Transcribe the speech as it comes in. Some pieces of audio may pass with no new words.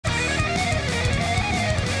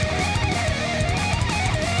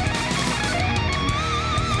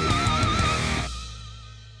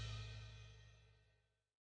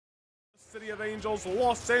of Angels,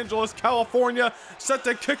 Los Angeles, California, set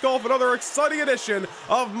to kick off another exciting edition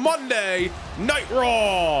of Monday Night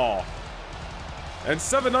Raw. And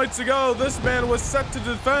 7 nights ago, this man was set to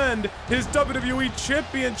defend his WWE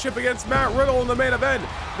Championship against Matt Riddle in the main event.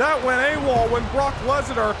 That went AWOL when Brock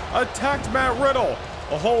Lesnar attacked Matt Riddle.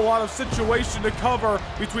 A whole lot of situation to cover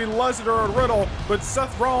between Lesnar and Riddle, but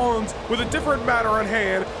Seth Rollins with a different matter at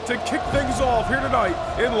hand to kick things off here tonight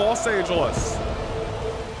in Los Angeles.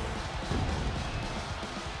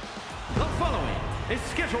 The following is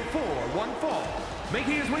scheduled for one fall,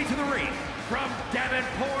 making his way to the ring from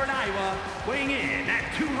Davenport, Iowa, weighing in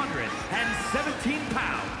at 217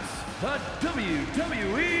 pounds, the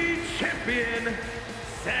WWE Champion,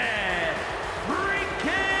 Seth Rollins.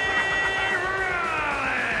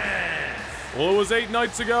 Well, it was 8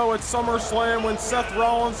 nights ago at SummerSlam when Seth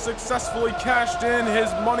Rollins successfully cashed in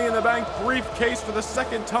his Money in the Bank briefcase for the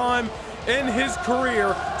second time in his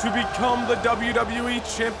career to become the WWE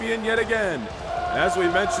Champion yet again. As we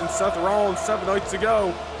mentioned, Seth Rollins 7 nights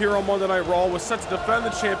ago here on Monday Night Raw was set to defend the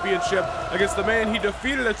championship against the man he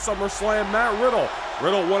defeated at SummerSlam, Matt Riddle.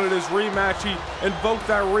 Riddle wanted his rematch. He invoked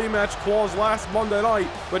that rematch clause last Monday night,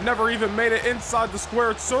 but never even made it inside the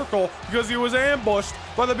squared circle because he was ambushed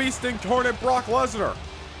by the Beast Incarnate Brock Lesnar.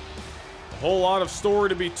 A whole lot of story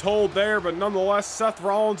to be told there, but nonetheless, Seth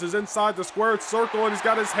Rollins is inside the squared circle and he's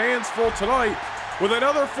got his hands full tonight with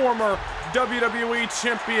another former WWE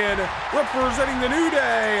Champion representing the New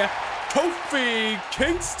Day, Kofi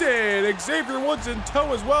Kingston. Xavier Woods in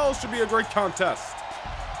tow as well. Should be a great contest.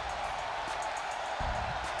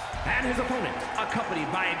 And his opponent, accompanied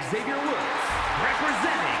by Xavier Woods,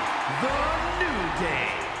 representing the New Day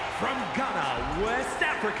from Ghana, West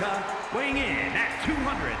Africa, weighing in at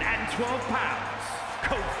 212 pounds,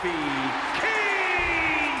 Kofi Kingston.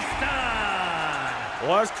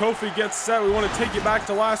 Well, as Kofi gets set, we want to take you back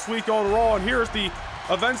to last week on Raw, and here's the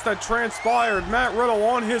events that transpired. Matt Riddle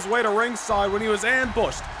on his way to ringside when he was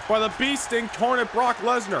ambushed by the Beast Incarnate Brock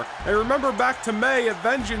Lesnar. And remember back to May at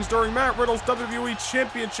Vengeance during Matt Riddle's WWE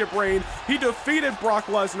Championship reign, he defeated Brock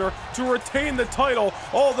Lesnar to retain the title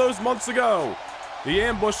all those months ago. The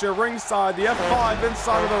ambush at ringside, the F5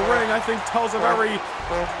 inside of the ring, I think tells a very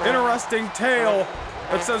interesting tale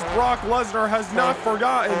that says Brock Lesnar has not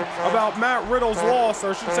forgotten about Matt Riddle's loss, or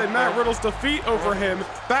I should say Matt Riddle's defeat over him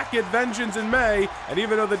back at Vengeance in May. And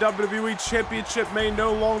even though the WWE Championship may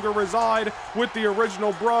no longer reside with the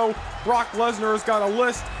original bro, Brock Lesnar has got a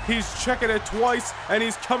list, he's checking it twice, and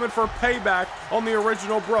he's coming for payback on the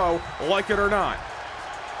original bro, like it or not.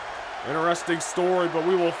 Interesting story, but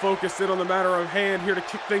we will focus in on the matter of hand here to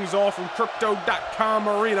kick things off from Crypto.com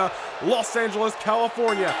Arena, Los Angeles,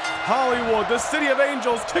 California. Hollywood, the City of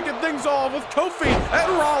Angels, kicking things off with Kofi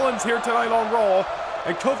and Rollins here tonight on Raw.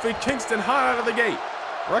 And Kofi Kingston hot out of the gate,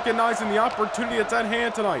 recognizing the opportunity that's at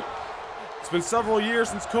hand tonight. It's been several years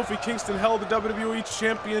since Kofi Kingston held the WWE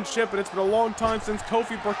Championship, and it's been a long time since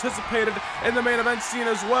Kofi participated in the main event scene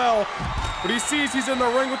as well. But he sees he's in the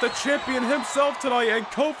ring with the champion himself tonight, and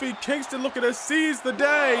Kofi Kingston looking to seize the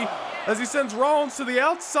day as he sends Rollins to the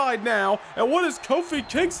outside now. And what has Kofi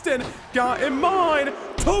Kingston got in mind?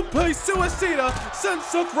 Tope Suicida sends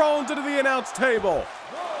Seth Rollins into the announce table.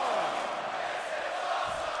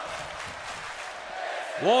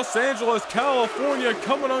 Los Angeles, California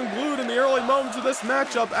coming unglued in the early moments of this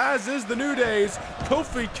matchup, as is the New Day's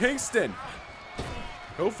Kofi Kingston.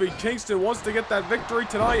 Kofi Kingston wants to get that victory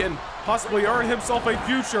tonight and possibly earn himself a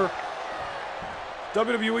future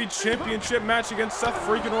WWE Championship match against Seth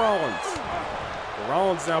freaking Rollins.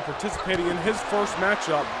 Rollins now participating in his first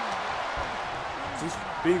matchup since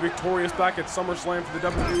being victorious back at SummerSlam for the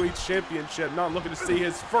WWE Championship. Not looking to see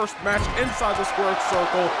his first match inside the squared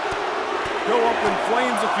circle go up in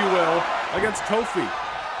flames, if you will, against Kofi.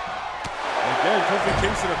 Again, Kofi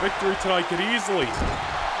Kingston, a victory tonight could easily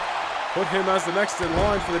put him as the next in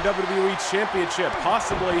line for the WWE Championship,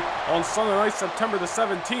 possibly on Sunday night, September the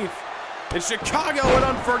 17th in Chicago at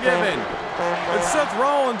Unforgiven. And Seth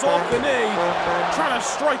Rollins off the knee, trying to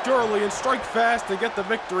strike early and strike fast to get the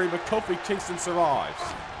victory, but Kofi Kingston survives.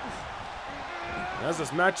 As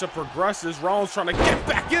this matchup progresses, Rollins trying to get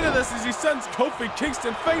back into this as he sends Kofi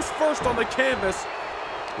Kingston face first on the canvas.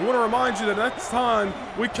 We want to remind you that next time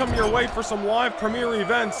we come your way for some live premiere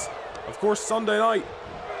events, of course Sunday night,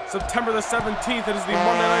 September the 17th, it is the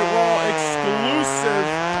Monday Night Raw exclusive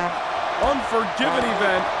Unforgiven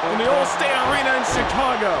event in the All-State Arena in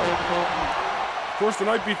Chicago. Of course, the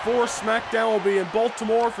night before, SmackDown will be in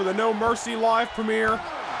Baltimore for the No Mercy live premiere,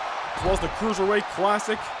 as well as the Cruiserweight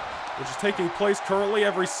Classic, which is taking place currently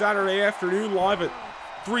every Saturday afternoon live at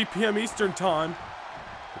 3 p.m. Eastern Time.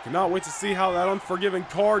 The Cannot wait to see how that unforgiving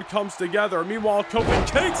card comes together. Meanwhile, Kofi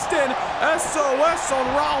Kingston, SOS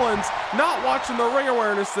on Rollins. Not watching the ring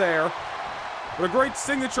awareness there. But a great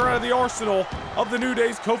signature out of the arsenal of the New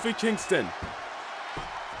Day's Kofi Kingston.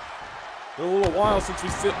 Been a little while since we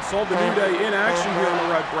saw the New Day in action here on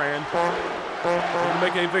the Red Brand. Going to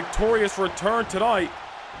make a victorious return tonight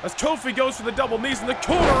as Kofi goes for the double knees in the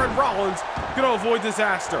corner, and Rollins going to avoid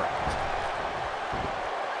disaster.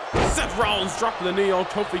 Seth Rollins dropping the knee on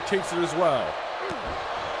Kofi Kingston as well.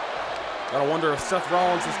 Gotta wonder if Seth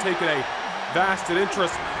Rollins has taken a vested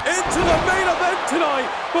interest into the main event tonight.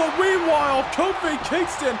 But meanwhile, Kofi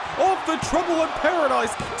Kingston off the Trouble in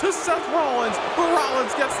Paradise to Seth Rollins, but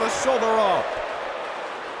Rollins gets the shoulder up.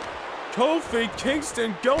 Kofi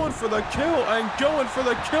Kingston going for the kill, and going for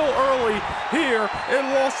the kill early here in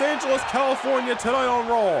Los Angeles, California tonight on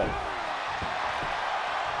Raw.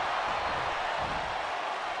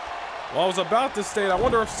 Well, I was about to state, I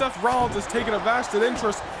wonder if Seth Rollins has taken a vested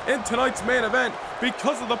interest in tonight's main event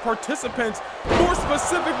because of the participants, more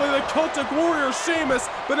specifically the Celtic Warrior Sheamus,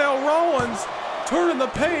 but now Rollins turning the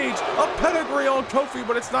page, a pedigree on Kofi,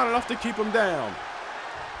 but it's not enough to keep him down.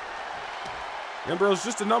 Remember, it was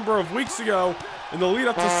just a number of weeks ago in the lead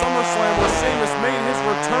up to SummerSlam where Sheamus made his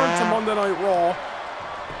return to Monday Night Raw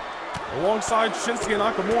alongside Shinsuke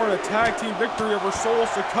Nakamura in a tag team victory over Solo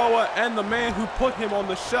Sikoa and the man who put him on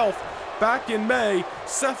the shelf back in May,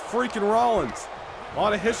 Seth freaking Rollins. A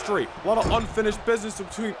lot of history, a lot of unfinished business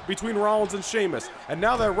between Rollins and Sheamus. And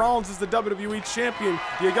now that Rollins is the WWE Champion,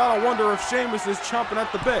 you gotta wonder if Sheamus is chomping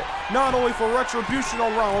at the bit, not only for retribution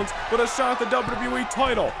on Rollins, but a shot at the WWE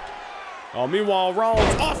title. Meanwhile,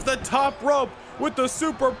 Rollins off the top rope with the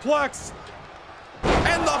superplex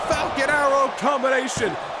and the Falcon Arrow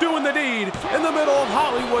combination, doing the deed in the middle of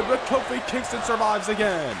Hollywood, but Kofi Kingston survives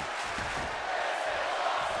again.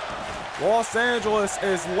 Los Angeles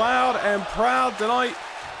is loud and proud tonight,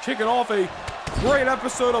 kicking off a great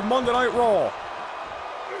episode of Monday Night Raw.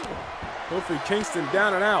 Kofi Kingston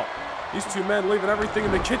down and out. These two men leaving everything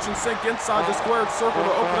in the kitchen sink inside the squared circle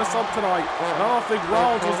to open us up tonight. And I don't think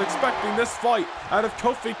Rollins was expecting this fight out of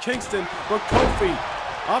Kofi Kingston, but Kofi,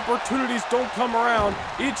 opportunities don't come around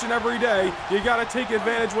each and every day. You gotta take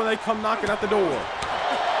advantage when they come knocking at the door.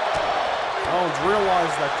 Rollins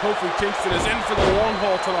realized that Kofi Kingston is in for the long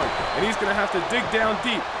haul tonight, and he's gonna have to dig down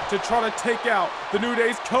deep to try to take out the New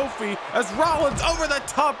Day's Kofi as Rollins over the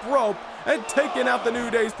top rope and taking out the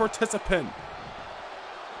New Day's participant.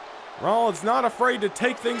 Rollins not afraid to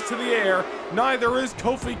take things to the air. Neither is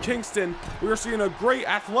Kofi Kingston. We are seeing a great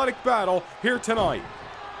athletic battle here tonight.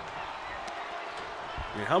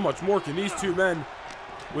 I mean, how much more can these two men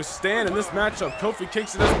withstand in this matchup? Kofi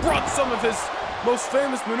Kingston has brought some of his most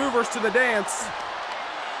famous maneuvers to the dance.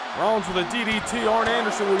 Rollins with a DDT Arn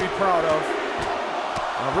Anderson would be proud of.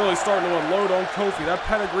 I'm really starting to unload on Kofi. That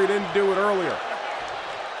pedigree didn't do it earlier.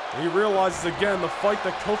 And he realizes again the fight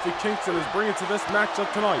that Kofi Kingston is bringing to this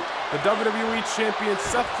matchup tonight. The WWE Champion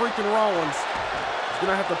Seth freaking Rollins is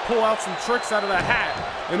going to have to pull out some tricks out of the hat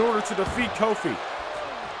in order to defeat Kofi.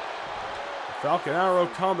 The Falcon Arrow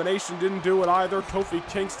combination didn't do it either. Kofi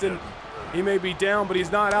Kingston, he may be down, but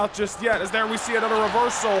he's not out just yet. As there we see another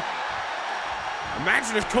reversal.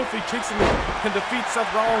 Imagine if Kofi Kingston can defeat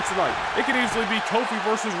Seth Rollins tonight. It could easily be Kofi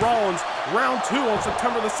versus Rollins, round 2 on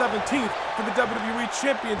September the 17th for the WWE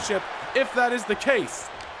Championship, if that is the case.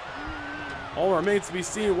 All remains to be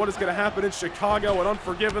seen what is going to happen in Chicago and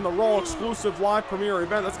Unforgiven, the Raw exclusive live premiere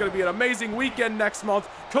event. That's going to be an amazing weekend next month.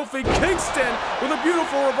 Kofi Kingston with a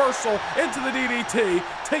beautiful reversal into the DDT,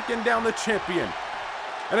 taking down the champion.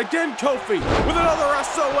 And again, Kofi with another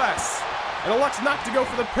SOS. And elects not to go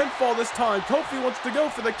for the pinfall this time. Kofi wants to go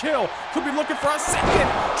for the kill. Could be looking for a second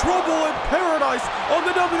Trouble in Paradise on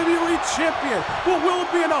the WWE Champion. But will it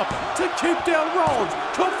be enough to keep down Rollins?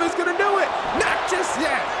 Kofi's gonna do it. Not just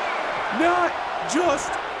yet. Not just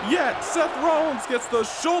yet. Seth Rollins gets the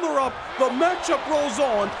shoulder up. The matchup rolls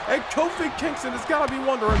on. And Kofi Kingston has got to be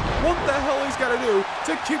wondering what the hell he's got to do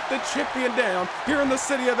to keep the champion down here in the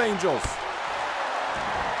City of Angels.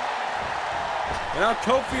 And now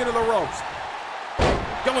Kofi into the ropes.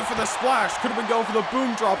 Going for the splash. Could have been going for the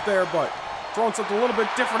boom drop there, but throwing something a little bit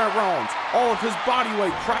different at Rollins. All of his body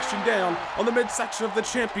weight crashing down on the midsection of the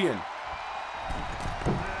champion.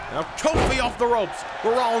 Now Kofi off the ropes,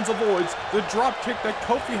 but Rollins avoids the drop kick that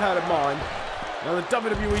Kofi had in mind. Now the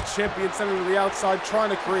WWE Champion sending to the outside,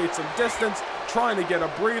 trying to create some distance, trying to get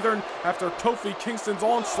a breather after Kofi Kingston's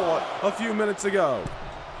onslaught a few minutes ago.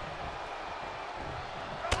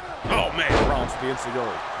 Oh man, Rollins with the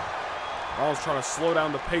insecurity. Rollins trying to slow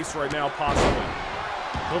down the pace right now, possibly.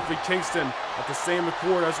 Kofi Kingston At the same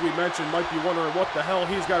accord, as we mentioned, might be wondering what the hell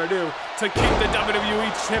he's got to do to keep the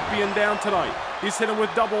WWE Champion down tonight. He's hitting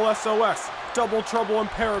with double SOS, double trouble in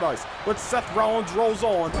paradise, but Seth Rollins rolls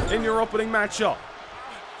on in your opening matchup.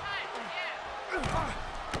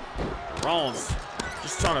 Rollins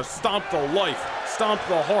just trying to stomp the life, stomp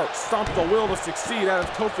the heart, stomp the will to succeed out of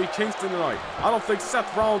Kofi Kingston tonight. I don't think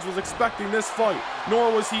Seth Rollins was expecting this fight,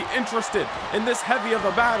 nor was he interested in this heavy of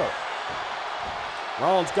a battle.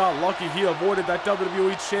 Rollins got lucky. He avoided that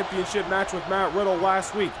WWE Championship match with Matt Riddle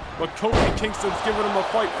last week, but Kofi Kingston's giving him a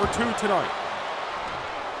fight for two tonight.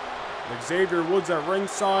 Xavier Woods at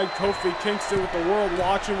ringside. Kofi Kingston with the world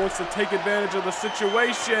watching wants to take advantage of the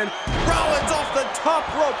situation. Rollins off the top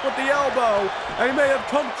rope with the elbow, and he may have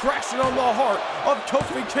come crashing on the heart of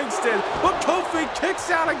Kofi Kingston, but Kofi kicks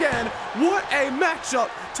out again. What a matchup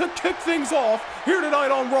to kick things off here tonight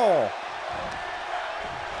on Raw.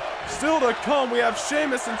 Still to come, we have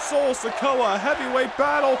Sheamus and Solo Sikoa, a heavyweight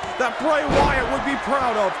battle that Bray Wyatt would be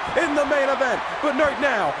proud of in the main event. But right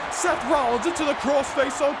now, Seth Rollins into the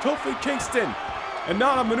crossface on Kofi Kingston. And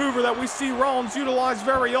not a maneuver that we see Rollins utilize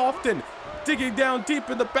very often. Digging down deep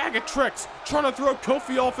in the bag of tricks, trying to throw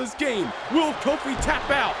Kofi off his game. Will Kofi tap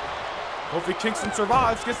out? Kofi Kingston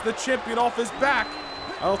survives, gets the champion off his back.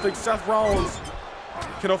 I don't think Seth Rollins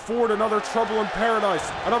can afford another trouble in paradise,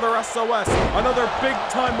 another SOS, another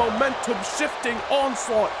big-time momentum-shifting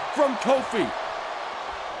onslaught from Kofi.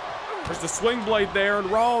 There's the swing blade there, and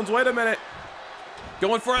Rollins, wait a minute,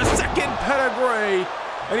 going for a second pedigree,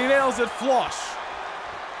 and he nails it flush.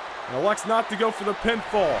 And elects not to go for the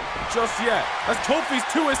pinfall just yet. As Kofi's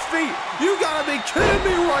to his feet, you gotta be kidding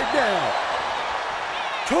me right now.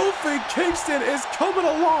 Kofi Kingston is coming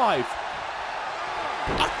alive.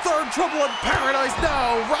 A third trouble in paradise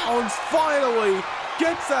now. Rollins finally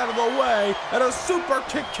gets out of the way, and a super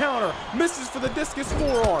kick counter misses for the discus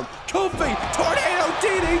forearm. Kofi, tornado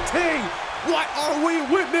DDT. What are we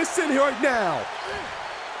witnessing right now?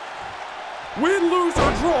 Win, lose,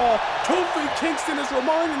 or draw, Kofi Kingston is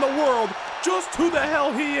reminding the world just who the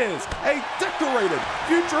hell he is. A decorated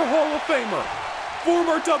future Hall of Famer.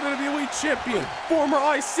 Former WWE Champion, former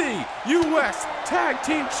IC, US Tag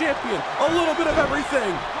Team Champion, a little bit of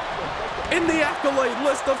everything in the accolade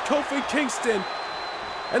list of Kofi Kingston.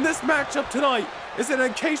 And this matchup tonight is an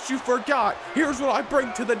In Case You Forgot, Here's What I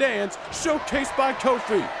Bring to the Dance, showcased by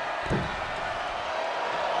Kofi.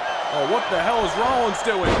 Oh, what the hell is Rollins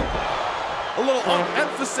doing? A little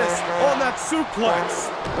emphasis on that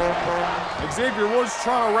suplex. Xavier Woods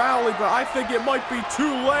trying to rally, but I think it might be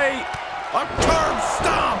too late. A curb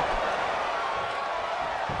stomp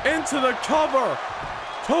into the cover.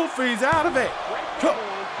 Kofi's out of it.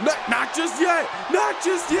 Not just yet. Not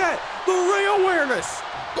just yet. The ring awareness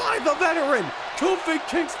by the veteran. Kofi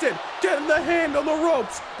Kingston getting the hand on the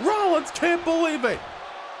ropes. Rollins can't believe it.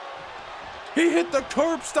 He hit the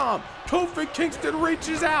curb stomp. Kofi Kingston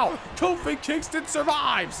reaches out. Kofi Kingston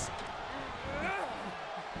survives.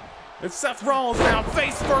 And Seth Rollins now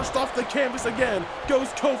face first off the canvas again. Goes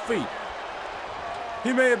Kofi.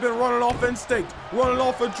 He may have been running off instinct, running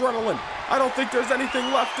off adrenaline. I don't think there's anything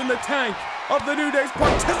left in the tank of the New Day's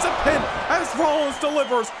participant as Rollins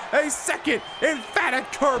delivers a second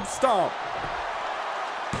emphatic curb stomp.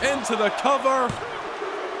 Into the cover,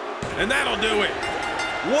 and that'll do it.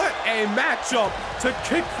 What a matchup to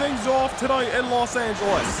kick things off tonight in Los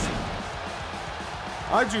Angeles.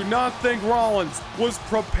 I do not think Rollins was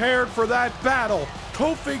prepared for that battle.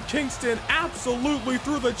 Kofi Kingston absolutely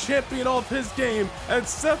threw the champion off his game, and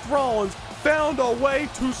Seth Rollins found a way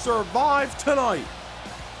to survive tonight.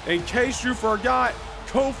 In case you forgot,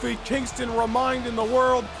 Kofi Kingston reminding the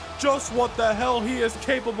world just what the hell he is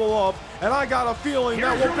capable of, and I got a feeling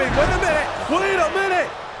that will be... Wait a minute!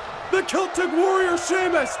 The Celtic Warrior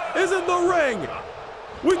Sheamus is in the ring!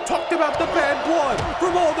 We talked about the bad blood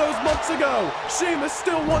from all those months ago. Sheamus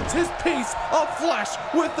still wants his piece of flesh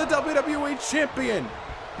with the WWE Champion.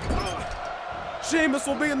 Sheamus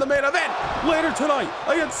will be in the main event later tonight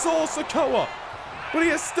against Solo Sikoa. But he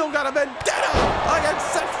has still got a vendetta against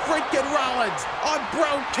Seth freaking Rollins. A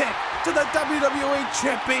brogue kick to the WWE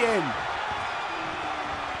Champion.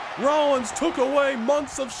 Rollins took away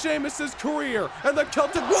months of Sheamus's career, and the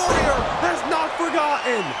Celtic Warrior has not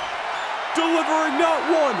forgotten. Delivering not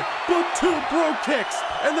one, but two brogue kicks,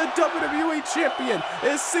 and the WWE Champion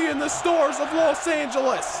is seeing the stars of Los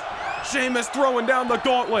Angeles. Sheamus throwing down the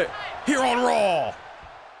gauntlet here on Raw.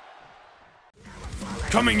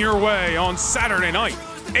 Coming your way on Saturday night,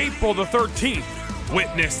 April the 13th,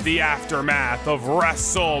 Witness the aftermath of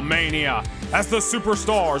WrestleMania as the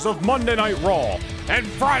superstars of Monday Night Raw and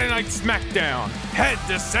Friday Night SmackDown head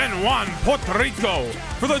to San Juan, Puerto Rico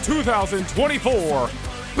for the 2024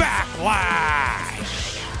 Backlash.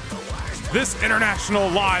 This international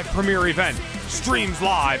live premiere event streams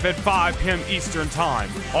live at 5 p.m. Eastern Time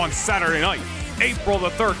on Saturday night, April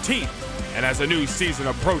the 13th. And as a new season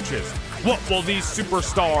approaches, what will these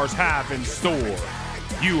superstars have in store?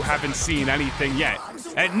 You haven't seen anything yet,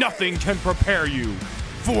 and nothing can prepare you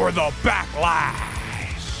for the Backlash.